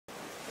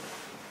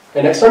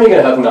Hey, next time you're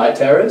going to have night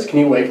terrors, can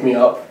you wake me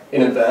up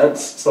in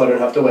advance so I don't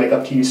have to wake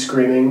up to you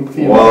screaming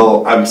for your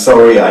Well, I'm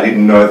sorry, I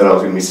didn't know that I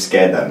was going to be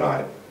scared that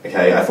night.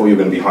 Okay, I thought you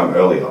were going to be home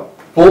earlier.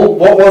 Well,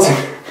 what was it?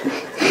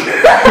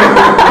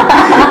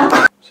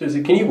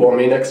 Susie, can you warn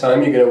me next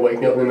time you're going to wake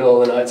me up in the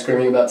middle of the night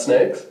screaming about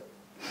snakes?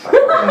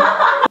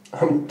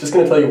 I'm just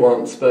going to tell you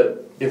once,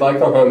 but if I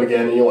come home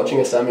again and you're watching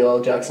a Samuel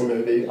L. Jackson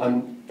movie,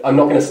 I'm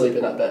not going to sleep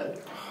in that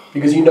bed.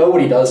 Because you know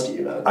what he does to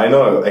you, man. I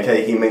know,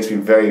 okay, he makes me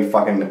very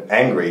fucking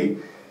angry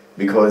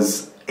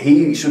because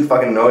he should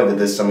fucking know that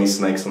there's so many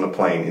snakes on a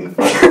plane in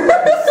front of him.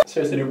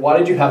 Seriously, dude, why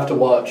did you have to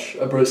watch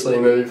a Bruce Lee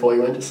movie before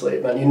you went to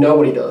sleep, man? You know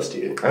what he does to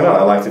you. I know,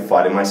 I like to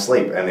fight in my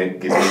sleep and it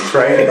gives me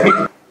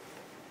training.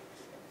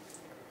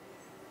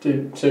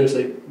 Dude,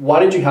 seriously,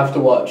 why did you have to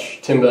watch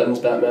Tim Burton's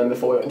Batman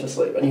before you went to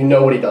sleep? And you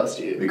know what he does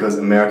to you. Because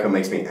America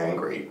makes me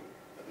angry.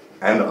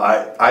 And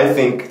I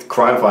think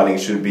crime fighting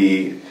should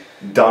be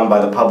done by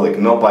the public,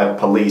 not by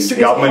police, Dude,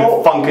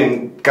 government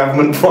fucking.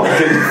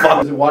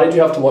 Why did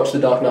you have to watch The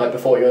Dark Knight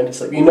before you went to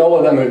sleep? You know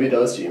what that movie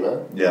does to you,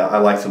 man. Yeah, I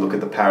like to look at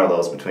the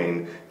parallels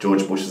between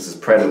George Bush's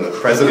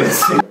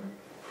presidency.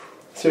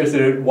 Seriously,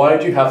 dude, why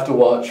did you have to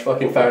watch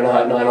fucking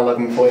Fahrenheit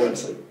 9/11 before you went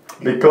to sleep?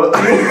 Because...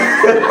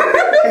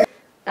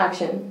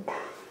 Action.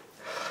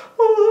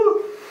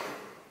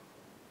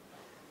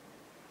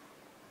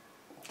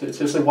 Dude,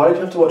 seriously, why did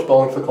you have to watch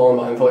Bowling for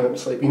Columbine before you went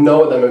to sleep? You know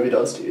what that movie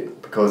does to you.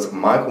 Because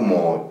Michael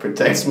Moore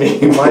protects me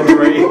in my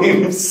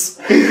dreams.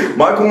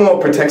 Michael Moore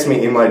protects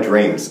me in my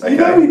dreams, okay? You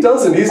know he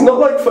doesn't. He's not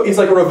like, he's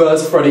like a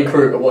reverse Freddy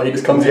Krueger where he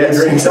just comes in your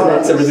dreams and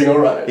makes everything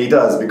alright. He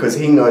does, because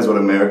he knows what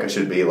America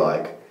should be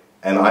like.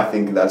 And I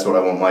think that's what I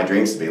want my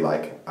dreams to be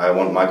like. I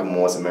want Michael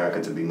Moore's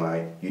America to be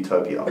my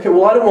utopia. Okay,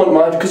 well I don't want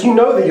mine, because you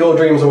know that your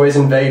dreams always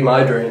invade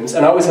my dreams,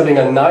 and I was having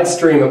a nice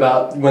dream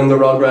about when the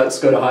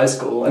Rugrats go to high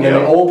school, and then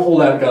they all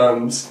pulled out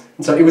guns,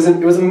 and so it was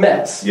a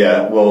mess.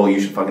 Yeah, well you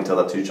should fucking tell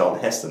that to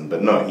Charlton Heston,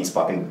 but no, he's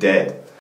fucking dead.